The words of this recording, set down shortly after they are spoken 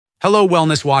Hello,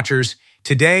 Wellness Watchers.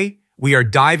 Today, we are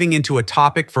diving into a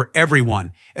topic for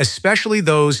everyone, especially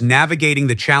those navigating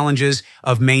the challenges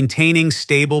of maintaining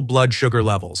stable blood sugar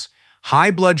levels. High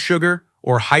blood sugar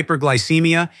or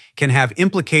hyperglycemia can have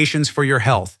implications for your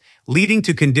health, leading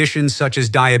to conditions such as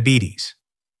diabetes,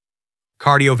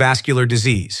 cardiovascular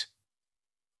disease,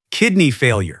 kidney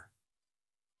failure,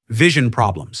 vision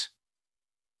problems,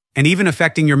 and even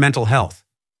affecting your mental health.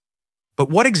 But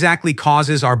what exactly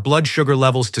causes our blood sugar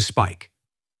levels to spike?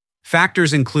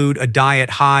 Factors include a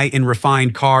diet high in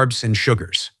refined carbs and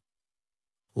sugars,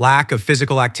 lack of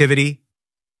physical activity,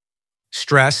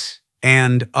 stress,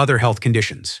 and other health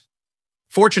conditions.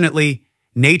 Fortunately,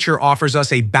 nature offers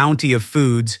us a bounty of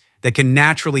foods that can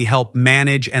naturally help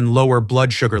manage and lower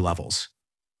blood sugar levels.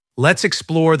 Let's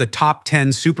explore the top 10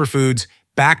 superfoods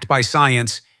backed by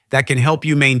science that can help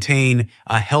you maintain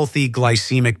a healthy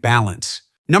glycemic balance.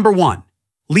 Number 1.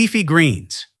 Leafy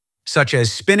greens, such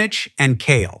as spinach and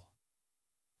kale.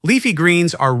 Leafy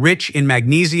greens are rich in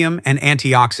magnesium and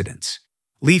antioxidants.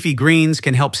 Leafy greens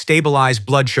can help stabilize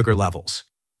blood sugar levels.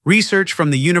 Research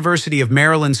from the University of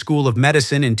Maryland School of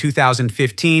Medicine in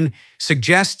 2015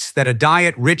 suggests that a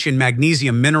diet rich in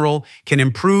magnesium mineral can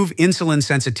improve insulin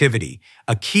sensitivity,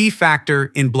 a key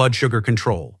factor in blood sugar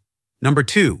control. Number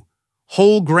 2.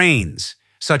 Whole grains,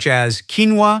 such as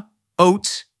quinoa,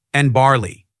 oats, and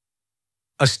barley.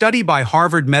 A study by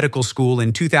Harvard Medical School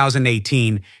in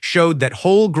 2018 showed that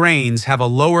whole grains have a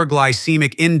lower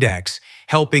glycemic index,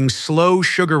 helping slow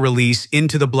sugar release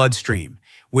into the bloodstream,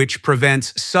 which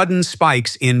prevents sudden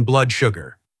spikes in blood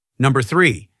sugar. Number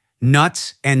 3.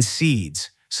 Nuts and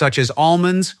seeds, such as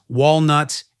almonds,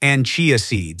 walnuts, and chia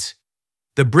seeds.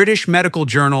 The British Medical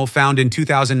Journal found in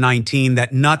 2019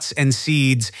 that nuts and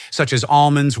seeds, such as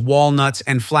almonds, walnuts,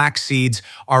 and flax seeds,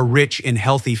 are rich in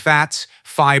healthy fats,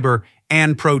 fiber,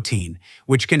 and protein,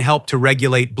 which can help to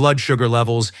regulate blood sugar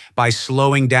levels by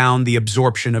slowing down the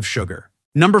absorption of sugar.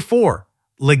 Number 4.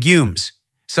 Legumes,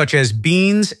 such as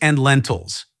beans and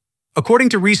lentils. According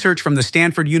to research from the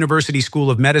Stanford University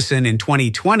School of Medicine in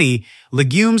 2020,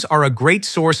 legumes are a great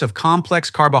source of complex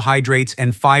carbohydrates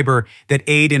and fiber that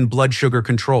aid in blood sugar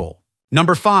control.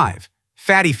 Number 5.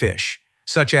 Fatty fish,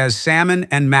 such as salmon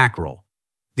and mackerel.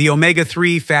 The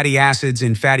omega-3 fatty acids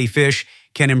in fatty fish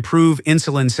can improve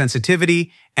insulin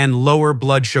sensitivity and lower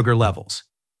blood sugar levels.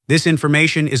 This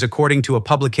information is according to a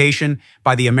publication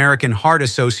by the American Heart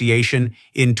Association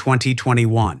in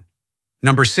 2021.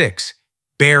 Number 6.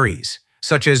 Berries,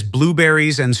 such as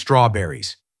blueberries and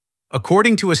strawberries.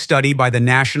 According to a study by the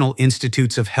National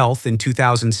Institutes of Health in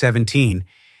 2017,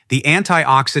 the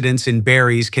antioxidants in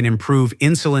berries can improve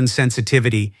insulin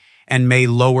sensitivity and may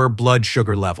lower blood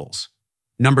sugar levels.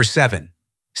 Number 7.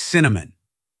 Cinnamon.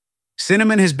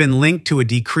 Cinnamon has been linked to a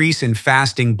decrease in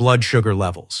fasting blood sugar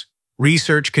levels.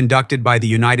 Research conducted by the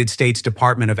United States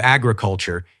Department of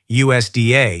Agriculture,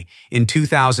 USDA, in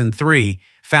 2003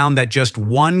 found that just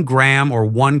 1 gram or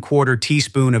 1/4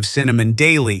 teaspoon of cinnamon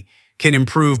daily can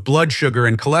improve blood sugar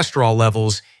and cholesterol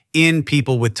levels in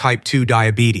people with type 2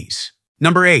 diabetes.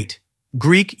 Number 8.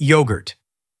 Greek yogurt.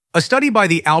 A study by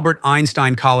the Albert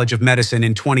Einstein College of Medicine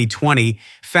in 2020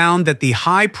 found that the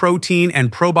high protein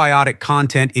and probiotic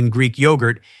content in Greek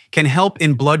yogurt can help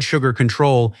in blood sugar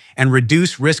control and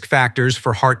reduce risk factors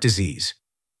for heart disease.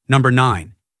 Number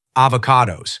 9.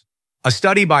 Avocados. A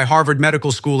study by Harvard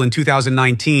Medical School in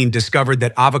 2019 discovered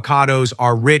that avocados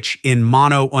are rich in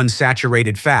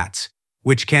monounsaturated fats,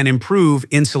 which can improve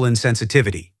insulin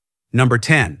sensitivity. Number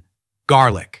 10.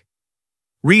 Garlic.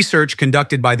 Research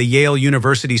conducted by the Yale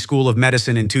University School of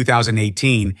Medicine in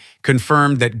 2018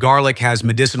 confirmed that garlic has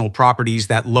medicinal properties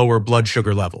that lower blood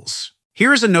sugar levels.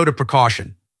 Here is a note of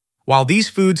precaution. While these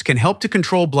foods can help to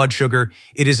control blood sugar,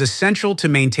 it is essential to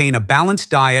maintain a balanced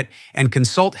diet and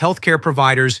consult healthcare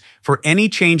providers for any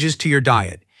changes to your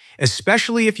diet,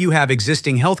 especially if you have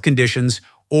existing health conditions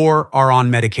or are on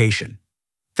medication.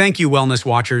 Thank you, Wellness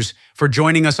Watchers, for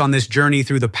joining us on this journey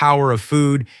through the power of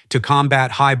food to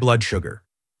combat high blood sugar.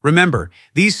 Remember,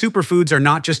 these superfoods are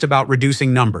not just about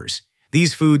reducing numbers.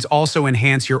 These foods also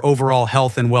enhance your overall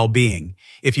health and well-being.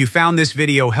 If you found this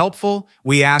video helpful,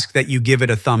 we ask that you give it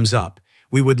a thumbs up.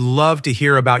 We would love to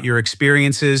hear about your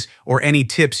experiences or any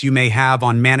tips you may have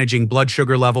on managing blood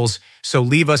sugar levels, so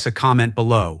leave us a comment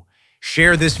below.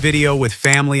 Share this video with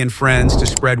family and friends to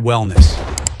spread wellness.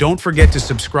 Don't forget to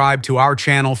subscribe to our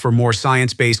channel for more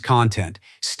science-based content.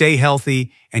 Stay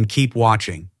healthy and keep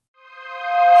watching.